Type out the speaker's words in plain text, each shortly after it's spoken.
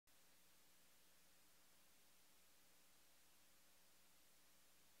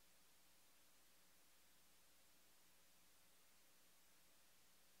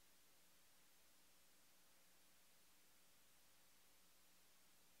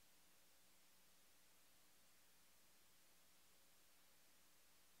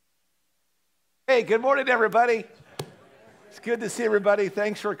Hey, good morning, everybody. It's good to see everybody.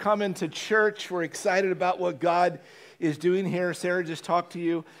 Thanks for coming to church. We're excited about what God is doing here. Sarah just talked to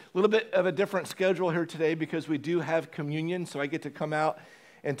you. A little bit of a different schedule here today because we do have communion, so I get to come out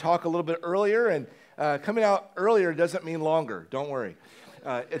and talk a little bit earlier. And coming out earlier doesn't mean longer. Don't worry.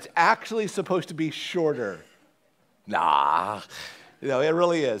 It's actually supposed to be shorter. Nah. It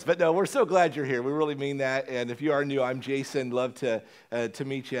really is. But no, we're so glad you're here. We really mean that. And if you are new, I'm Jason. Love to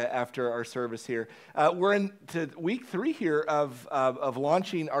meet you after our service here. We're into week 3 here of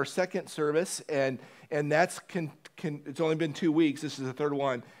launching our second service, and that's it's only been 2 weeks. This is the third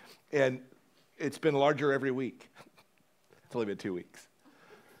one, and it's been larger every week. It's only been 2 weeks.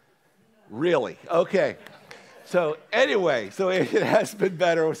 Really? Okay. So anyway, it has been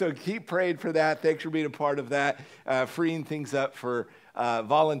better. So keep praying for that. Thanks for being a part of that, freeing things up for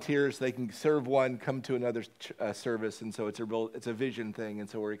volunteers. They can serve one, come to another service, and so it's a vision thing, and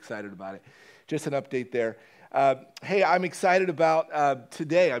so we're excited about it. Just an update there. Hey, I'm excited about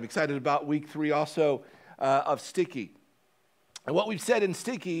today. I'm excited about week 3 also of Sticky. And what we've said in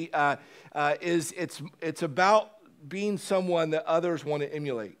Sticky is it's about being someone that others want to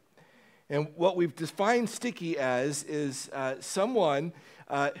emulate. And what we've defined Sticky as is someone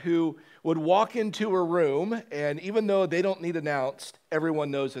who would walk into a room, and even though they don't need announced, everyone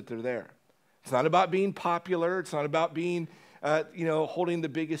knows that they're there. It's not about being popular. It's not about being, holding the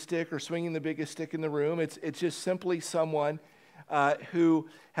biggest stick or swinging the biggest stick in the room. It's just simply someone who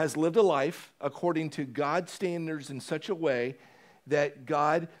has lived a life according to God's standards in such a way that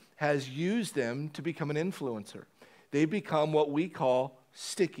God has used them to become an influencer. They become what we call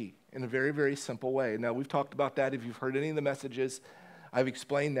sticky in a very, very simple way. Now, we've talked about that. If you've heard any of the messages, I've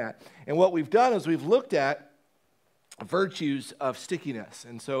explained that. And what we've done is we've looked at virtues of stickiness.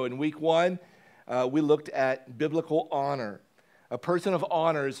 And so in week 1, we looked at biblical honor. A person of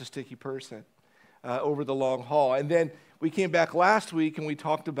honor is a sticky person over the long haul. And then we came back last week and we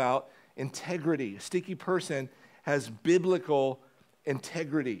talked about integrity. A sticky person has biblical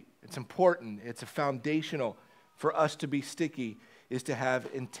integrity. It's important. It's a foundational for us to be sticky is to have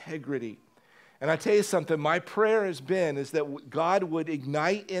integrity. And I tell you something, my prayer has been is that God would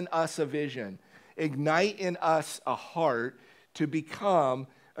ignite in us a vision, ignite in us a heart to become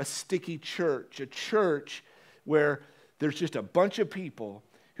a sticky church, a church where there's just a bunch of people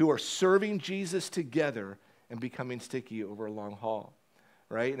who are serving Jesus together and becoming sticky over a long haul,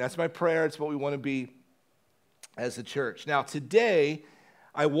 right? And that's my prayer. It's what we want to be as a church. Now, today,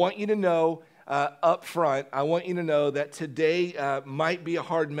 I want you to know up front, I want you to know that today might be a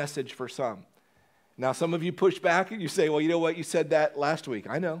hard message for some. Now, some of you push back and you say, well, you know what? You said that last week.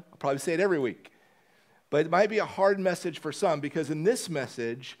 I know. I'll probably say it every week. But it might be a hard message for some because in this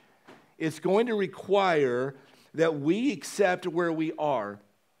message, it's going to require that we accept where we are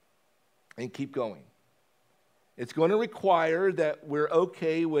and keep going. It's going to require that we're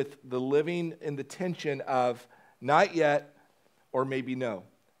okay with the living in the tension of not yet or maybe no.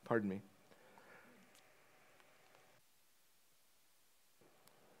 Pardon me.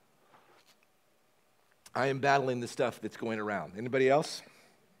 I am battling the stuff that's going around. Anybody else?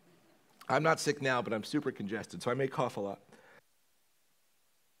 I'm not sick now, but I'm super congested, so I may cough a lot.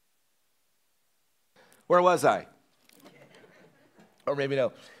 Where was I? Or maybe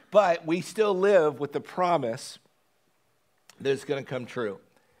no. But we still live with the promise that it's going to come true.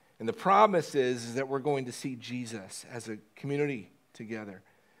 And the promise is that we're going to see Jesus as a community together.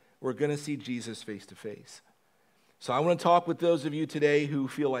 We're going to see Jesus face to face. So I want to talk with those of you today who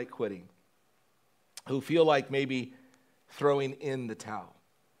feel like quitting, who feel like maybe throwing in the towel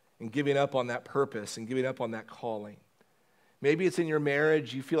and giving up on that purpose and giving up on that calling. Maybe it's in your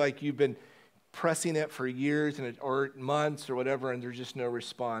marriage. You feel like you've been pressing it for years or months or whatever, and there's just no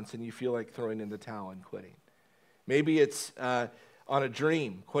response, and you feel like throwing in the towel and quitting. Maybe it's on a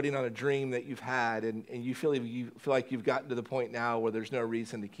dream, quitting on a dream that you've had, and you feel like you've gotten to the point now where there's no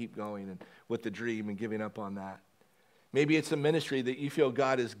reason to keep going with the dream and giving up on that. Maybe it's a ministry that you feel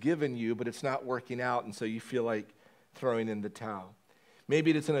God has given you, but it's not working out, and so you feel like throwing in the towel.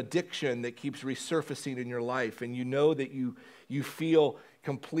 Maybe it's an addiction that keeps resurfacing in your life, and you know that you feel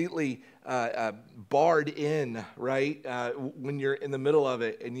completely barred in, right, when you're in the middle of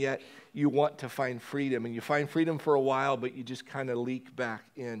it, and yet you want to find freedom, and you find freedom for a while, but you just kind of leak back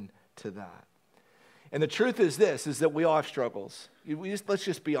into that. And the truth is this, is that we all have struggles. Let's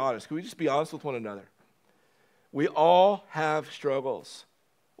just be honest. Can we just be honest with one another? We all have struggles.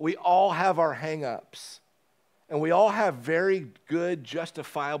 We all have our hang-ups. And we all have very good,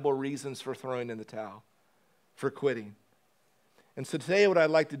 justifiable reasons for throwing in the towel, for quitting. And so today what I'd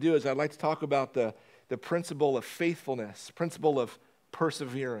like to do is I'd like to talk about the principle of faithfulness, principle of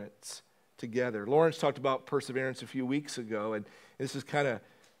perseverance together. Lawrence talked about perseverance a few weeks ago, and this is kind of,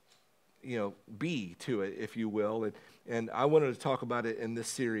 B to it, if you will. And I wanted to talk about it in this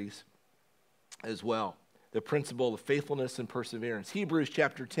series as well. The principle of faithfulness and perseverance. Hebrews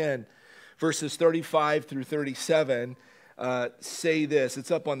chapter 10, verses 35 through 37 say this.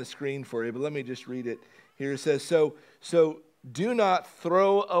 It's up on the screen for you, but let me just read it. Here it says, So do not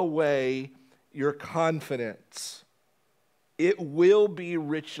throw away your confidence. It will be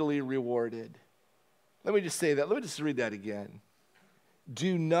richly rewarded. Let me just say that. Let me just read that again.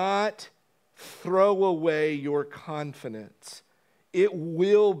 Do not throw away your confidence. It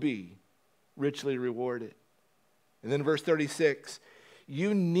will be richly rewarded. And then verse 36,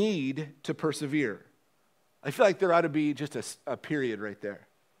 you need to persevere. I feel like there ought to be just a period right there,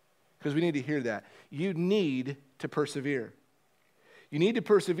 because we need to hear that. You need to persevere. You need to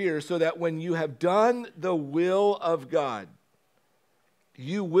persevere so that when you have done the will of God,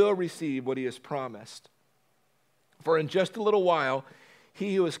 you will receive what he has promised. For in just a little while,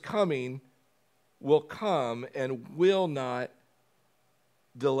 he who is coming will come and will not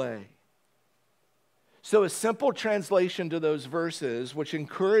delay. So a simple translation to those verses, which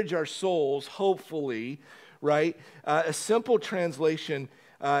encourage our souls, hopefully, right? A simple translation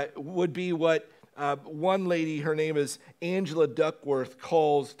would be what one lady, her name is Angela Duckworth,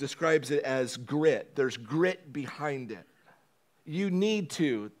 describes it as grit. There's grit behind it. You need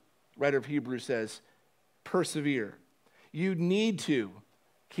to, writer of Hebrews says, persevere. You need to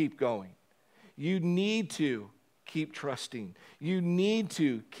keep going. You need to keep trusting. You need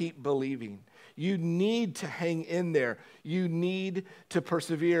to keep believing. You need to hang in there. You need to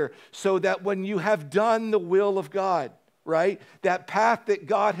persevere so that when you have done the will of God, right, that path that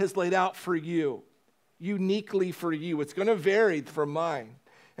God has laid out for you, uniquely for you, it's going to vary from mine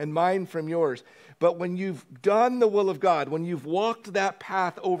and mine from yours. But when you've done the will of God, when you've walked that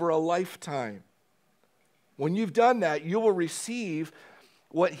path over a lifetime, when you've done that, you will receive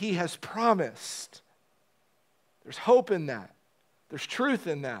what he has promised. There's hope in that. There's truth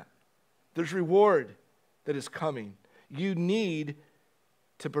in that. There's reward that is coming. You need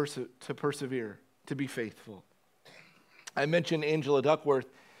to persevere, to be faithful. I mentioned Angela Duckworth.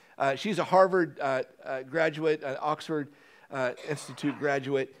 She's a Harvard graduate, an Oxford Institute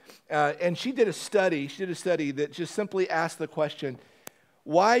graduate, and she did a study that just simply asked the question,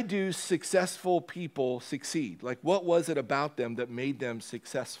 why do successful people succeed? Like, what was it about them that made them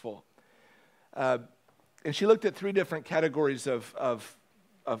successful? And she looked at three different categories of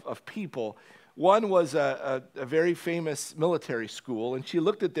people. One was a very famous military school, and she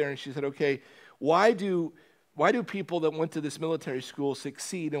looked at there and she said, okay, why do people that went to this military school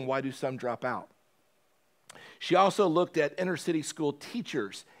succeed and why do some drop out? She also looked at inner city school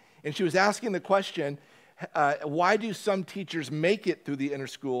teachers, and she was asking the question, why do some teachers make it through the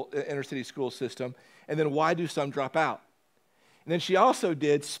inner city school system, and then why do some drop out? And then she also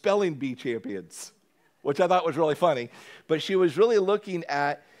did spelling bee champions, which I thought was really funny. But she was really looking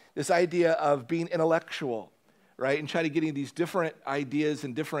at this idea of being intellectual, right? And trying to getting these different ideas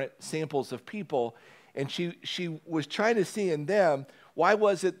and different samples of people. And she was trying to see in them, why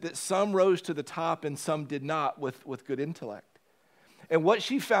was it that some rose to the top and some did not with good intellect? And what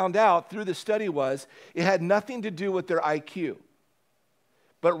she found out through the study was it had nothing to do with their IQ,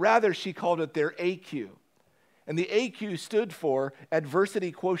 but rather she called it their AQ. And the AQ stood for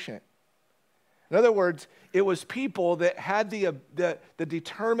adversity quotient. In other words, it was people that had the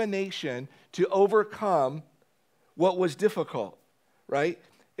determination to overcome what was difficult, right?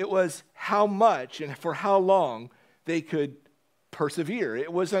 It was how much and for how long they could persevere.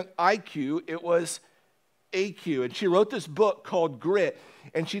 It wasn't IQ, it was AQ. And she wrote this book called Grit,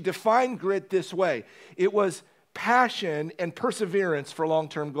 and she defined grit this way. It was passion and perseverance for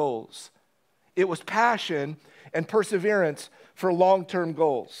long-term goals. It was passion and perseverance for long-term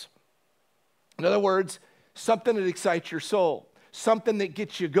goals. In other words, something that excites your soul, something that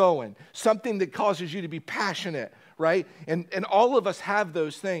gets you going, something that causes you to be passionate, right? And all of us have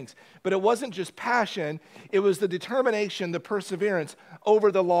those things. But it wasn't just passion, it was the determination, the perseverance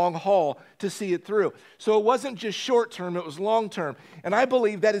over the long haul to see it through. So it wasn't just short term, it was long term. And I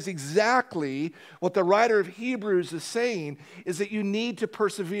believe that is exactly what the writer of Hebrews is saying, is that you need to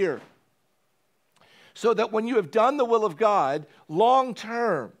persevere. So that when you have done the will of God, long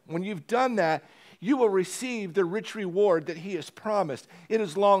term, when you've done that, you will receive the rich reward that he has promised. It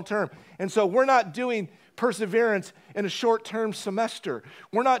is long term. And so we're not doing perseverance in a short-term semester.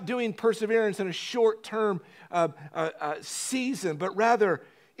 We're not doing perseverance in a short-term season, but rather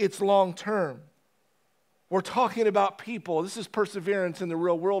it's long-term. We're talking about people. This is perseverance in the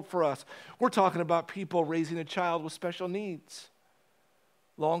real world for us. We're talking about people raising a child with special needs.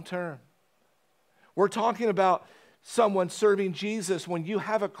 Long-term. We're talking about someone serving Jesus when you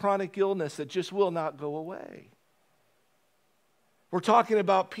have a chronic illness that just will not go away. We're talking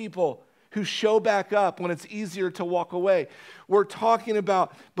about people who show back up when it's easier to walk away. We're talking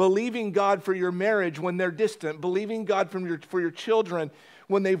about believing God for your marriage when they're distant, believing God for your children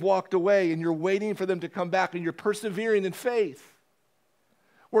when they've walked away and you're waiting for them to come back and you're persevering in faith.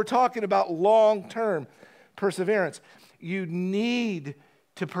 We're talking about long-term perseverance. You need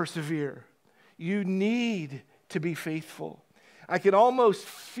to persevere. You need to be faithful. I can almost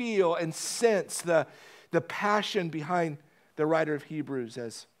feel and sense the passion behind the writer of Hebrews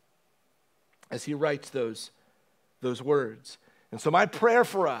as he writes those words. And so my prayer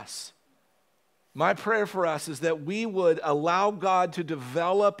for us is that we would allow God to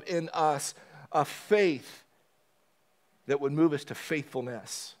develop in us a faith that would move us to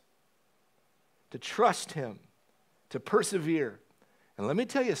faithfulness, to trust him, to persevere. And let me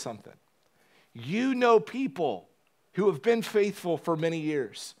tell you something. You know people who have been faithful for many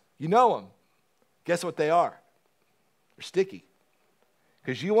years. You know them. Guess what they are? They're sticky.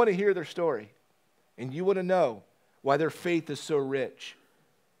 Because you want to hear their story. And you want to know why their faith is so rich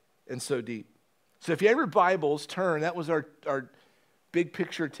and so deep. So if you have your Bibles, turn. That was our big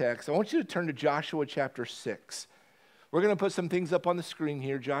picture text. I want you to turn to Joshua chapter 6. We're going to put some things up on the screen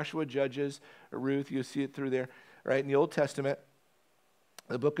here. Joshua, Judges, Ruth. You'll see it through there, right, in the Old Testament,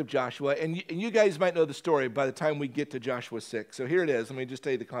 the book of Joshua. And you guys might know the story by the time we get to Joshua 6. So here it is. Let me just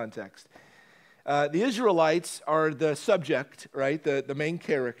tell you the context. The Israelites are the subject, right, the main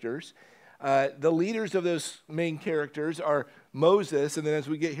characters. The leaders of those main characters are Moses, and then as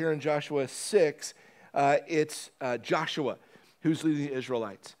we get here in Joshua 6, it's Joshua who's leading the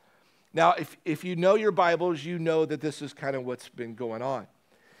Israelites. Now, if you know your Bibles, you know that this is kind of what's been going on.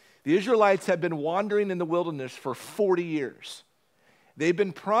 The Israelites have been wandering in the wilderness for 40 years. They've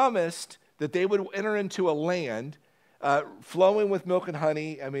been promised that they would enter into a land flowing with milk and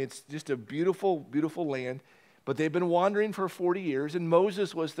honey. I mean, it's just a beautiful, beautiful land. But they've been wandering for 40 years, and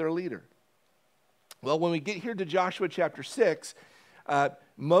Moses was their leader. Well, when we get here to Joshua chapter 6,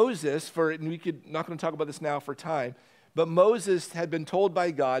 Moses, and not going to talk about this now for time, but Moses had been told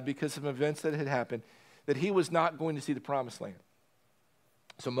by God, because of events that had happened, that he was not going to see the promised land.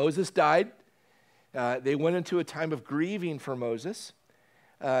 So Moses died. They went into a time of grieving for Moses.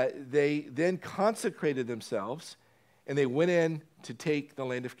 They then consecrated themselves, and they went in to take the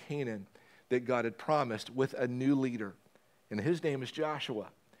land of Canaan that God had promised with a new leader. And his name is Joshua.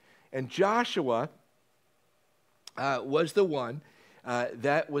 And Joshua was the one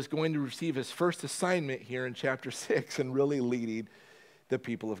that was going to receive his first assignment here in chapter 6 and really leading the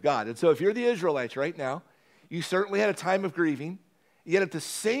people of God. And so if you're the Israelites right now, you certainly had a time of grieving, yet at the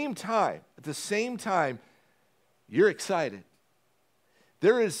same time, you're excited.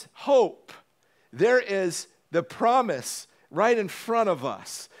 There is hope. There is the promise right in front of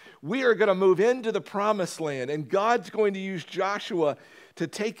us. We are going to move into the promised land, and God's going to use Joshua to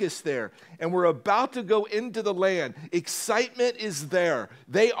take us there. And we're about to go into the land. Excitement is there.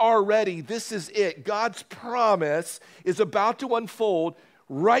 They are ready. This is it. God's promise is about to unfold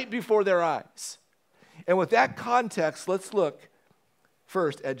right before their eyes. And with that context, let's look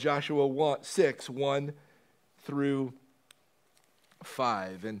first at Joshua 6, 1 through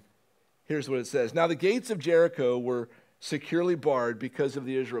 5. And here's what it says. Now the gates of Jericho were securely barred because of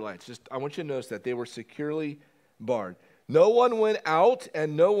the Israelites. I want you to notice that they were securely barred. No one went out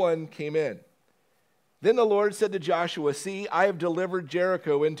and no one came in. Then the Lord said to Joshua, "See, I have delivered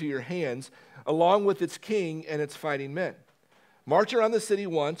Jericho into your hands, along with its king and its fighting men. March around the city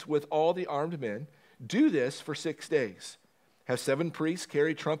once with all the armed men. Do this for 6 days. Have 7 priests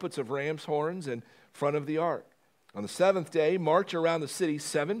carry trumpets of ram's horns in front of the ark. On the 7th day, march around the city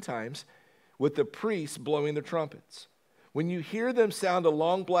 7 times with the priests blowing their trumpets. When you hear them sound a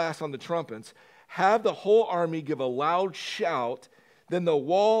long blast on the trumpets, have the whole army give a loud shout. Then the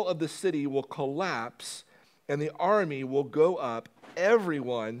wall of the city will collapse and the army will go up,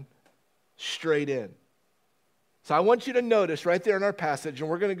 everyone straight in." So I want you to notice right there in our passage, and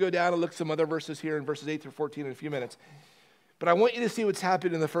we're going to go down and look at some other verses here in verses 8 through 14 in a few minutes. But I want you to see what's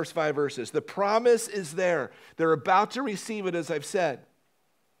happened in the first 5 verses. The promise is there. They're about to receive it, as I've said.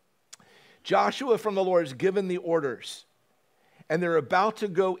 Joshua from the Lord has given the orders, and they're about to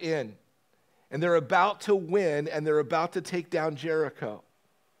go in. And they're about to win, and they're about to take down Jericho.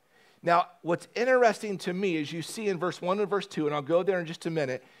 Now, what's interesting to me is you see in verse 1 and verse 2, and I'll go there in just a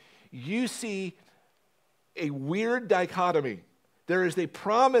minute, you see a weird dichotomy. There is a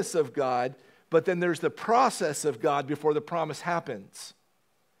promise of God, but then there's the process of God before the promise happens.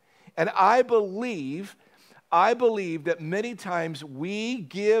 And I believe I believe that many times we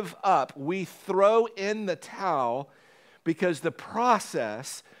give up, we throw in the towel because the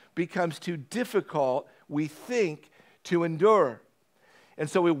process becomes too difficult, we think, to endure. And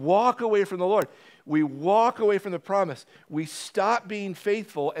so we walk away from the Lord. We walk away from the promise. We stop being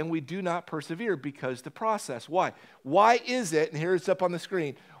faithful and we do not persevere because the process. Why? Why is it, and here it's up on the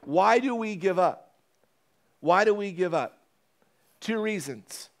screen, why do we give up? Why do we give up? 2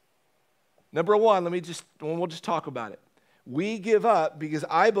 reasons. Number one, we'll just talk about it. We give up because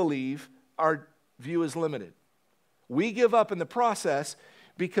I believe our view is limited. We give up in the process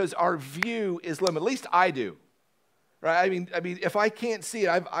because our view is limited. At least I do. Right? I mean, if I can't see it,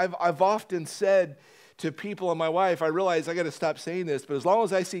 I've often said to people and my wife, I realize I got to stop saying this, but as long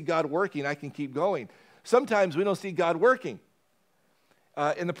as I see God working, I can keep going. Sometimes we don't see God working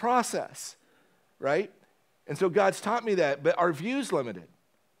in the process, right? And so God's taught me that, but our view's limited.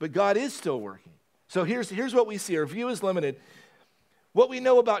 But God is still working. So here's what we see. Our view is limited. What we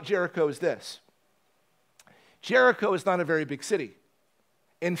know about Jericho is this. Jericho is not a very big city.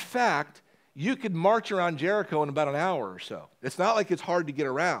 In fact, you could march around Jericho in about an hour or so. It's not like it's hard to get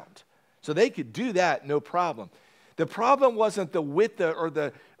around. So they could do that, no problem. The problem wasn't the width or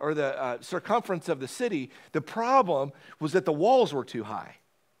the circumference of the city. The problem was that the walls were too high.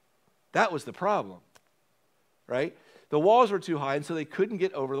 That was the problem, right? The walls were too high, and so they couldn't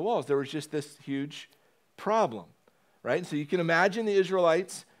get over the walls. There was just this huge problem, right? And so you can imagine the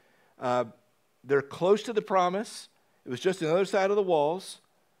Israelites, they're close to the promise. It was just on the other side of the walls,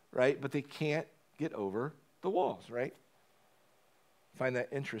 right? But they can't get over the walls, right? Find that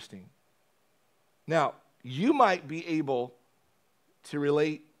interesting. Now, you might be able to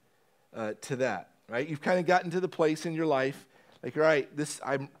relate to that, right? You've kind of gotten to the place in your life, like, all right,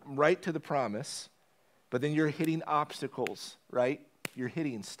 I'm right to the promise, but then you're hitting obstacles, right? You're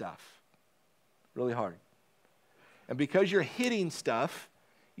hitting stuff really hard. And because you're hitting stuff,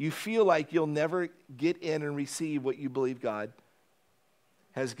 you feel like you'll never get in and receive what you believe God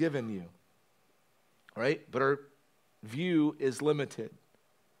has given you, right? But our view is limited.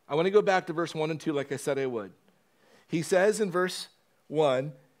 I want to go back to verse 1 and 2 like I said I would. He says in verse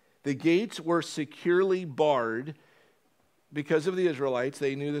 1, the gates were securely barred because of the Israelites.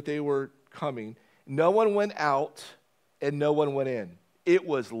 They knew that they were coming. No one went out and no one went in. It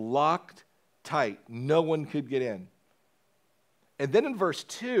was locked tight. No one could get in. And then in verse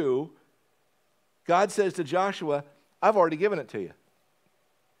 2, God says to Joshua, I've already given it to you.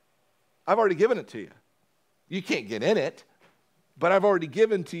 I've already given it to you. You can't get in it, but I've already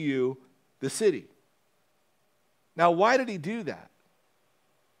given to you the city. Now, why did he do that?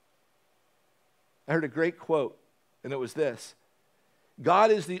 I heard a great quote, and it was this.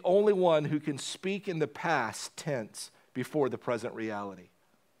 God is the only one who can speak in the past tense before the present reality.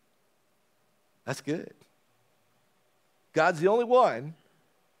 That's good. God's the only one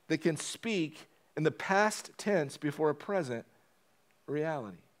that can speak in the past tense before a present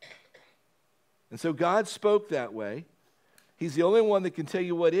reality. And so God spoke that way. He's the only one that can tell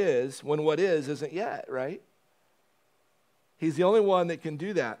you what is when what is isn't yet, right? He's the only one that can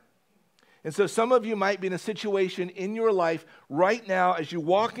do that. And so some of you might be in a situation in your life right now as you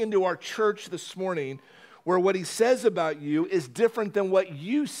walk into our church this morning where what he says about you is different than what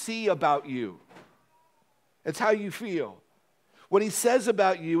you see about you. It's how you feel. What he says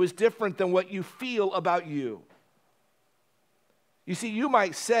about you is different than what you feel about you. You see, you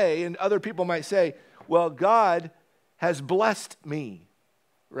might say, and other people might say, well, God has blessed me,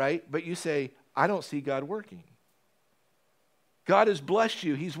 right? But you say, I don't see God working. God has blessed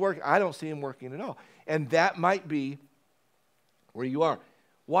you. He's working. I don't see him working at all. And that might be where you are.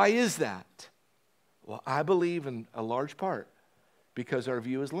 Why is that? Well, I believe in a large part because our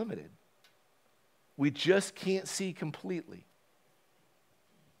view is limited. We just can't see completely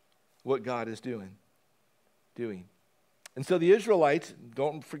what God is doing. And so the Israelites,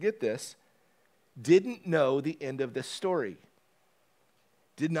 don't forget this, didn't know the end of this story.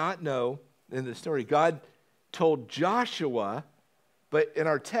 Did not know the end of the story. God told Joshua, but in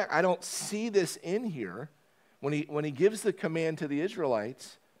our text, I don't see this in here. When he gives the command to the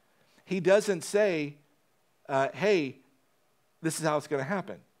Israelites, he doesn't say, hey, this is how it's going to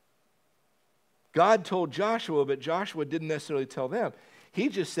happen. God told Joshua, but Joshua didn't necessarily tell them. He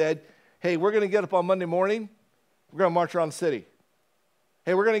just said, hey, we're going to get up on Monday morning. We're going to march around the city.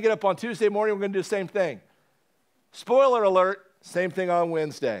 Hey, we're going to get up on Tuesday morning. We're going to do the same thing. Spoiler alert, same thing on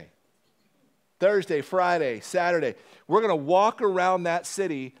Wednesday. Thursday, Friday, Saturday. We're going to walk around that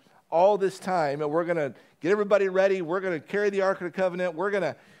city all this time, and we're going to get everybody ready. We're going to carry the Ark of the Covenant. We're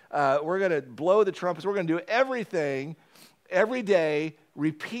going to blow the trumpets. We're going to do everything every day,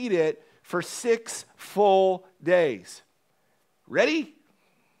 repeat it for 6 full days. Ready?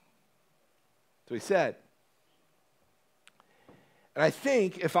 So he said. And I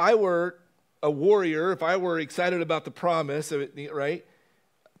think if I were a warrior, if I were excited about the promise, right,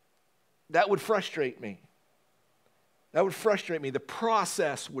 that would frustrate me. That would frustrate me. The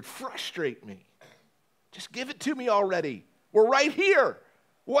process would frustrate me. Just give it to me already. We're right here.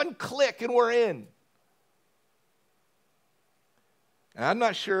 One click and we're in. And I'm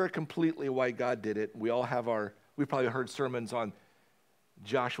not sure completely why God did it. We've probably heard sermons on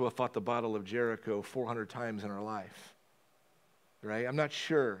Joshua fought the battle of Jericho 400 times in our life. Right? I'm not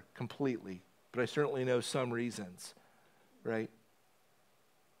sure completely, but I certainly know some reasons. Right?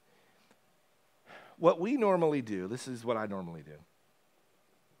 What we normally do, this is what I normally do.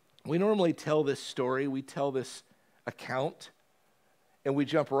 We normally tell this story, we tell this account, and we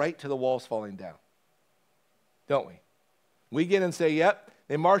jump right to the walls falling down. Don't we? We get and say, yep,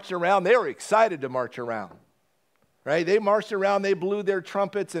 they marched around. They were excited to march around. Right? They marched around, they blew their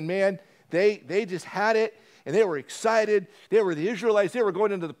trumpets, and man, they just had it, and they were excited. They were the Israelites. They were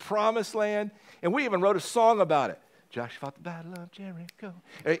going into the promised land, and we even wrote a song about it. Joshua fought the battle of Jericho.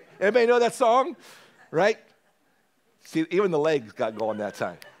 Hey, anybody know that song? Right? See, even the legs got going that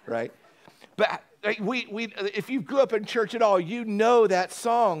time, right? But if you grew up in church at all, you know that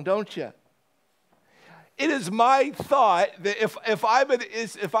song, don't you? It is my thought that if I'm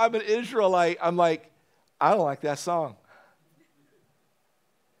an Israelite, I'm like, I don't like that song.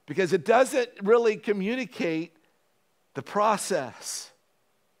 Because it doesn't really communicate the process.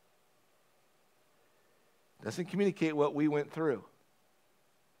 It doesn't communicate what we went through.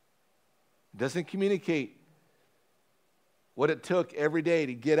 It doesn't communicate what it took every day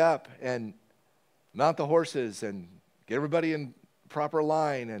to get up and mount the horses and get everybody in proper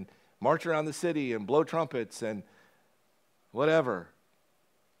line and march around the city and blow trumpets and whatever.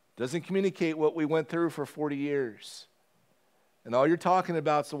 It doesn't communicate what we went through for 40 years. And all you're talking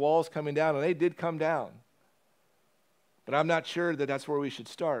about is the walls coming down, and they did come down. But I'm not sure that that's where we should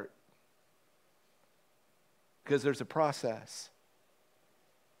start. Because there's a process.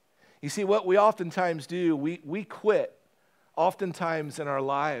 You see, what we oftentimes do, we quit oftentimes in our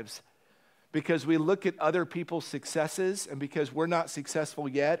lives because we look at other people's successes, and because we're not successful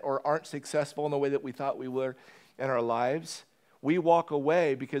yet or aren't successful in the way that we thought we were in our lives, we walk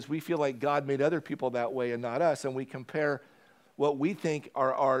away because we feel like God made other people that way and not us, and we compare what we think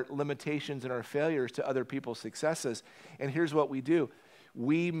are our limitations and our failures to other people's successes. And here's what we do.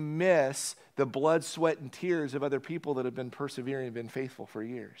 We miss the blood, sweat, and tears of other people that have been persevering and been faithful for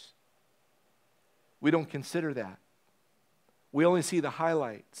years. We don't consider that. We only see the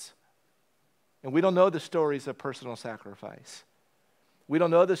highlights. And we don't know the stories of personal sacrifice. We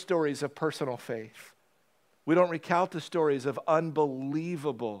don't know the stories of personal faith. We don't recount the stories of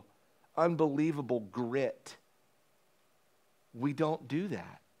unbelievable grit. We don't do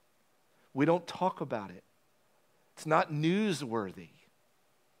that. We don't talk about it. It's not newsworthy.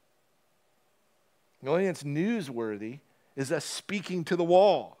 The only thing that's newsworthy is us speaking to the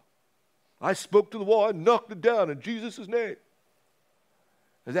wall. I spoke to the wall, I knocked it down in Jesus' name.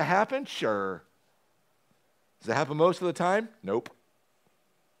 Does that happen? Sure. Does that happen most of the time? Nope.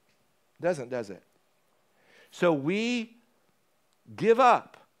 It doesn't, does it? So we give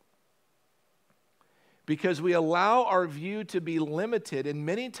up because we allow our view to be limited, and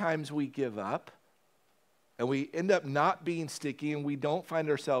many times we give up and we end up not being sticky and we don't find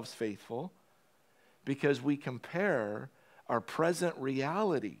ourselves faithful because we compare our present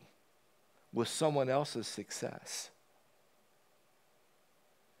reality with someone else's success.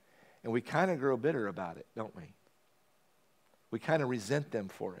 And we kind of grow bitter about it, don't we? We kind of resent them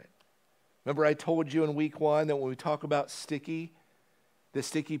for it. Remember I told you in week 1 that when we talk about sticky, the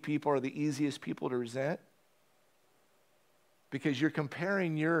sticky people are the easiest people to resent? Because you're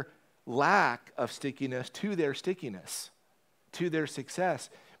comparing your lack of stickiness to their stickiness, to their success.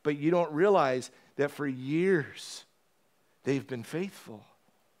 But you don't realize that for years they've been faithful.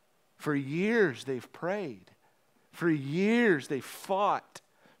 For years they've prayed. For years they've fought.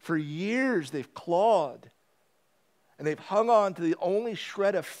 For years they've clawed. And they've hung on to the only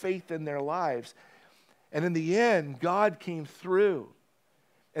shred of faith in their lives. And in the end, God came through.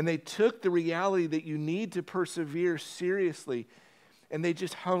 And they took the reality that you need to persevere seriously. And they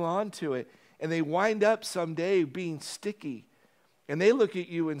just hung on to it. And they wind up someday being sticky. And they look at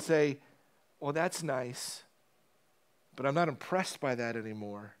you and say, well, that's nice. But I'm not impressed by that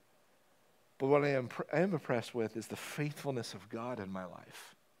anymore. But what I am impressed with is the faithfulness of God in my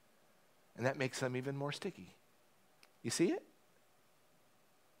life. And that makes them even more sticky. You see it?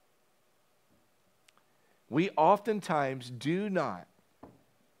 We oftentimes do not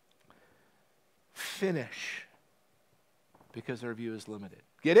finish because our view is limited.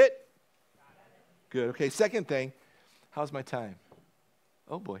 Get it? Good. Okay, second thing. How's my time?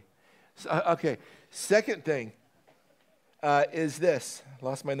 Oh, boy. Okay, second thing is this.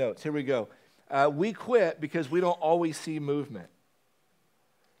 Lost my notes. Here we go. We quit because we don't always see movement.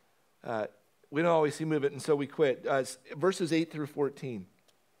 We don't always see movement, and so we quit. Verses 8 through 14.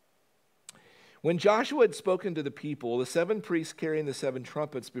 When Joshua had spoken to the people, the 7 priests carrying the 7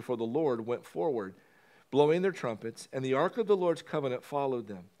 trumpets before the Lord went forward, blowing their trumpets, and the ark of the Lord's covenant followed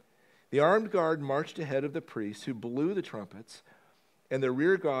them. The armed guard marched ahead of the priests who blew the trumpets, and the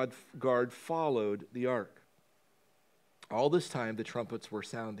rear guard followed the ark. All this time the trumpets were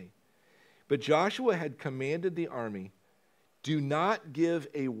sounding. But Joshua had commanded the army, do not give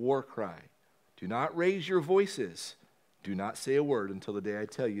a war cry. Do not raise your voices. Do not say a word until the day I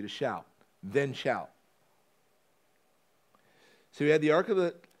tell you to shout. Then shout. So we had the ark of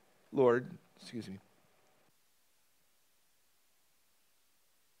the Lord,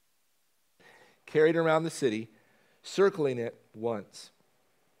 carried around the city, circling it once.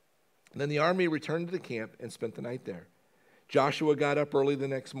 And then the army returned to the camp and spent the night there. Joshua got up early the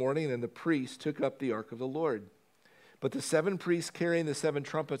next morning, and the priests took up the ark of the Lord. But the 7 priests carrying the 7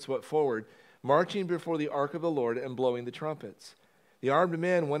 trumpets went forward, marching before the ark of the Lord and blowing the trumpets. The armed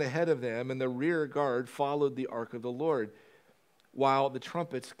men went ahead of them, and the rear guard followed the ark of the Lord, while the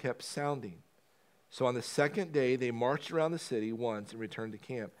trumpets kept sounding. So on the second day, they marched around the city once and returned to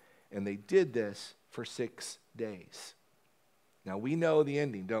camp. And they did this for 6 days. Now, we know the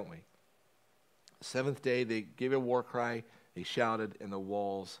ending, don't we? The 7th day, they gave a war cry, they shouted, and the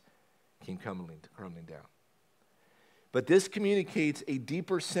walls came crumbling down. But this communicates a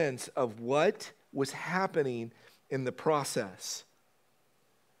deeper sense of what was happening in the process.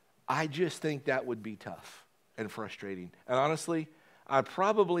 I just think that would be tough and frustrating. And honestly, I'd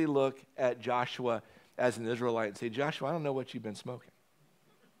probably look at Joshua as an Israelite and say, Joshua, I don't know what you've been smoking.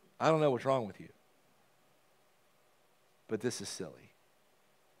 I don't know what's wrong with you. But this is silly.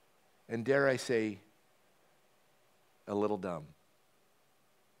 And dare I say, a little dumb.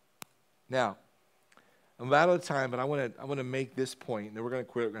 Now, I'm out of time, but I want to make this point, and then we're going to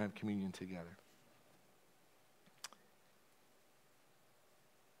quit. We're going to have communion together.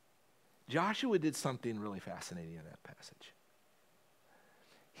 Joshua did something really fascinating in that passage.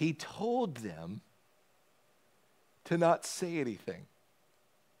 He told them to not say anything.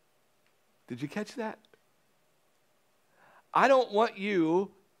 Did you catch that? I don't want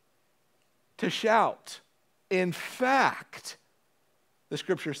you to shout. In fact, the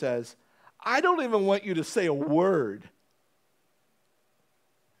scripture says, I don't even want you to say a word.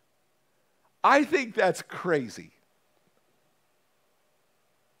 I think that's crazy.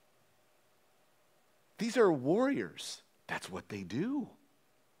 These are warriors. That's what they do.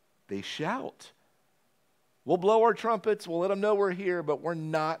 They shout. We'll blow our trumpets, we'll let them know we're here, but we're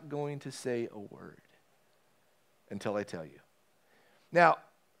not going to say a word until I tell you. Now,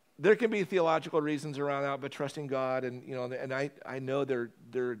 there can be theological reasons around that, but trusting God, and I know there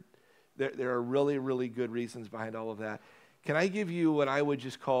are really, really good reasons behind all of that. Can I give you what I would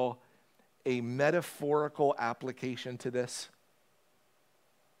just call a metaphorical application to this?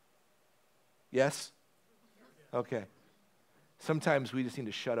 Yes? Okay. Sometimes we just need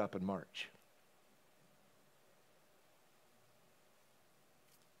to shut up and march.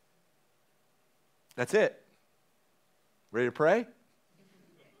 That's it. Ready to pray?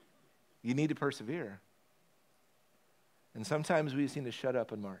 You need to persevere. And sometimes we just need to shut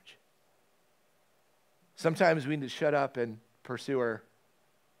up and march. Sometimes we need to shut up and pursue our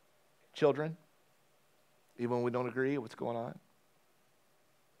children, even when we don't agree with what's going on.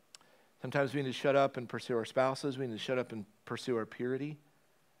 Sometimes we need to shut up and pursue our spouses. We need to shut up and pursue our purity.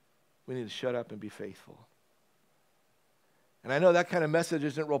 We need to shut up and be faithful. And I know that kind of message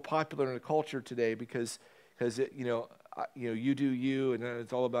isn't real popular in the culture today because it, you do you, and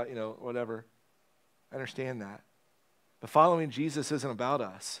it's all about, whatever. I understand that. But following Jesus isn't about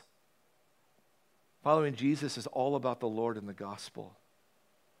us. Following Jesus is all about the Lord and the gospel.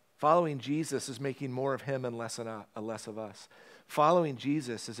 Following Jesus is making more of him and less of us. Following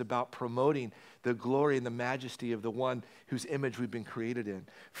Jesus is about promoting the glory and the majesty of the one whose image we've been created in.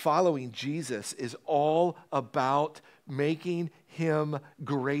 Following Jesus is all about making him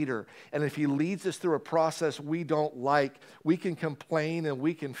greater. And if he leads us through a process we don't like, we can complain and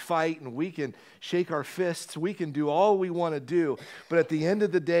we can fight and we can shake our fists. We can do all we want to do. But at the end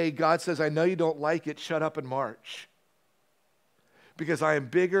of the day, God says, I know you don't like it. Shut up and march. Because I am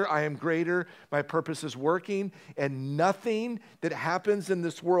bigger, I am greater, my purpose is working, and nothing that happens in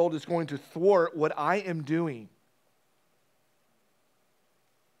this world is going to thwart what I am doing.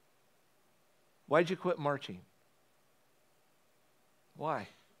 Why'd you quit marching? Why?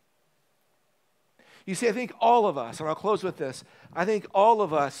 You see, I think all of us, and I'll close with this, I think all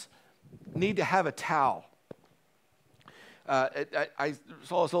of us need to have a towel. I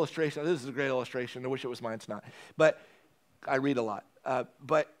saw this illustration. This is a great illustration. I wish it was mine. It's not. But I read a lot.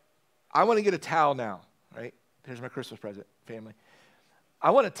 But I want to get a towel now, right? Here's my Christmas present, family.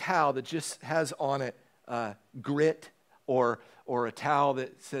 I want a towel that just has on it grit or a towel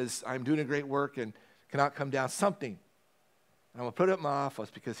that says, I'm doing a great work and cannot come down, something. I'm going to put it in my office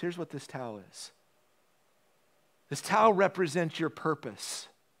because here's what this towel is. This towel represents your purpose.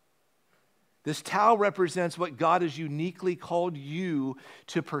 This towel represents what God has uniquely called you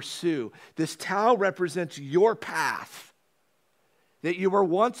to pursue. This towel represents your path that you were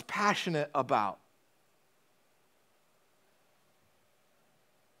once passionate about.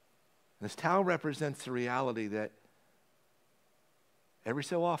 This towel represents the reality that every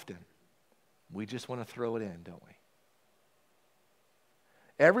so often, we just want to throw it in, don't we?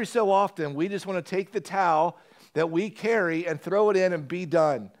 Every so often, we just want to take the towel that we carry and throw it in and be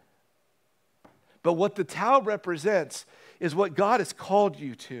done. But what the towel represents is what God has called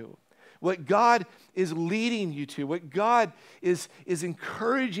you to, what God is leading you to, what God is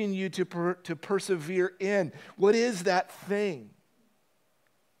encouraging you to persevere in. What is that thing?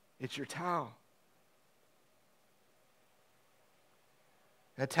 It's your towel.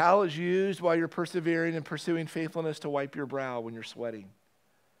 A towel is used while you're persevering and pursuing faithfulness to wipe your brow when you're sweating,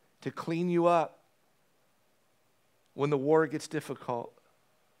 to clean you up when the war gets difficult.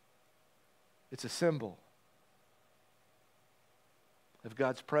 It's a symbol of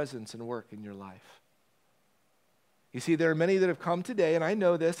God's presence and work in your life. You see, there are many that have come today, and I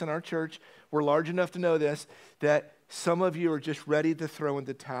know this in our church, we're large enough to know this, that some of you are just ready to throw in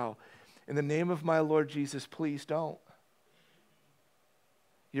the towel. In the name of my Lord Jesus, please don't.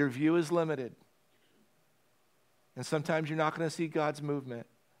 Your view is limited. And sometimes you're not going to see God's movement.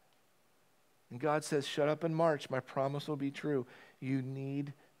 And God says, shut up and march. My promise will be true. You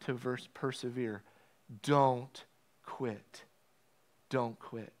need to persevere. Don't quit. Don't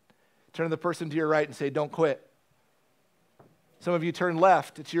quit. Turn to the person to your right and say, don't quit. Some of you turn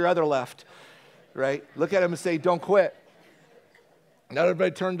left. It's your other left, right? Look at him and say, don't quit. Now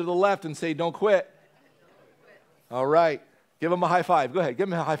everybody turn to the left and say, don't quit. All right. Give him a high five. Go ahead. Give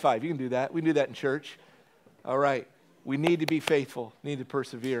him a high five. You can do that. We can do that in church. All right. We need to be faithful. Need to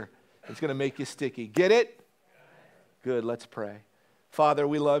persevere. It's going to make you sticky. Get it? Good. Let's pray. Father,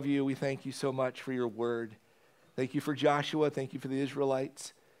 we love you. We thank you so much for your word. Thank you for Joshua. Thank you for the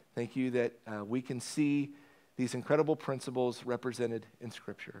Israelites. Thank you that we can see these incredible principles represented in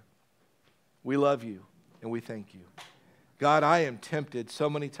Scripture. We love you and we thank you. God, I am tempted so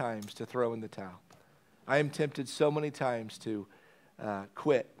many times to throw in the towel. I am tempted so many times to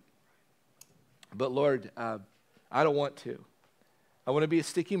quit. But Lord, I don't want to. I want to be a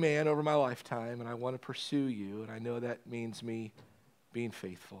sticky man over my lifetime, and I want to pursue you, and I know that means me being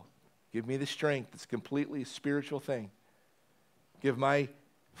faithful. Give me the strength. It's completely a spiritual thing. Give my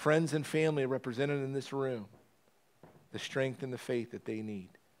friends and family represented in this room the strength and the faith that they need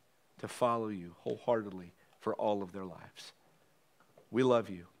to follow you wholeheartedly for all of their lives. We love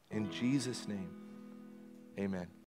you. In Jesus' name, amen.